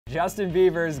Justin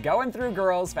Bieber's going through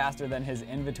girls faster than his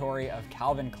inventory of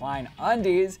Calvin Klein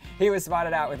undies. He was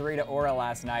spotted out with Rita Ora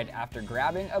last night after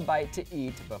grabbing a bite to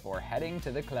eat before heading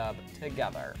to the club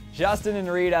together. Justin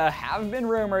and Rita have been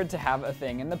rumored to have a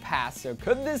thing in the past, so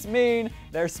could this mean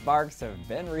their sparks have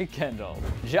been rekindled?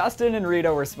 Justin and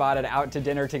Rita were spotted out to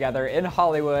dinner together in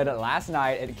Hollywood last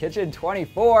night at Kitchen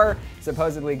 24,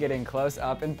 supposedly getting close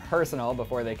up and personal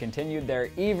before they continued their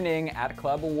evening at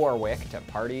Club Warwick to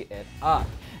party it up.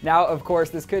 Now, of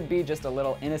course, this could be just a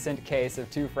little innocent case of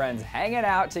two friends hanging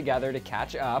out together to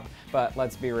catch up, but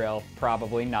let's be real,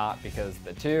 probably not, because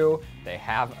the two, they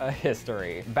have a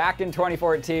history. Back in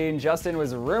 2014, Justin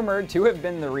was rumored to have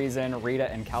been the reason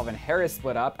Rita and Calvin Harris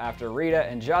split up after Rita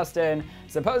and Justin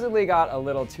supposedly got a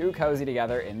little too cozy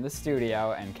together in the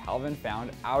studio, and Calvin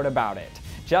found out about it.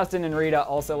 Justin and Rita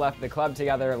also left the club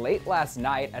together late last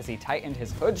night as he tightened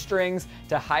his hood strings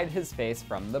to hide his face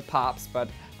from the paps, but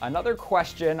another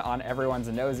question on everyone's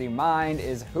nosy mind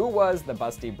is who was the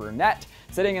busty brunette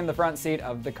sitting in the front seat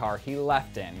of the car he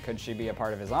left in? Could she be a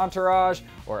part of his entourage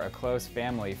or a close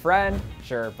family friend?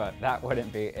 Sure, but that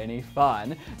wouldn't be any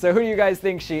fun. So who do you guys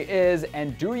think she is,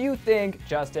 and do you think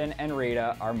Justin and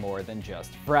Rita are more than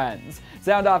just friends?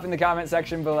 Sound off in the comment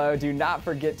section below. Do not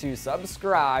forget to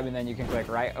subscribe, and then you can click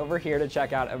right over here to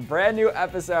check out a brand new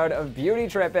episode of Beauty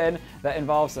Trippin' that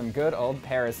involves some good old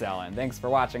parasailing. Thanks for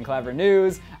watching Clevver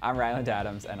News. I'm Ryland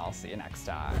Adams, and I'll see you next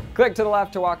time. Click to the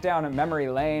left to walk down memory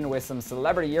lane with some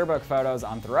celebrity yearbook photos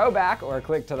on Throwback, or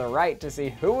click to the right to see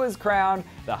who was crowned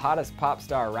the hottest pop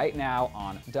star right now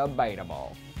on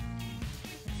Debatable.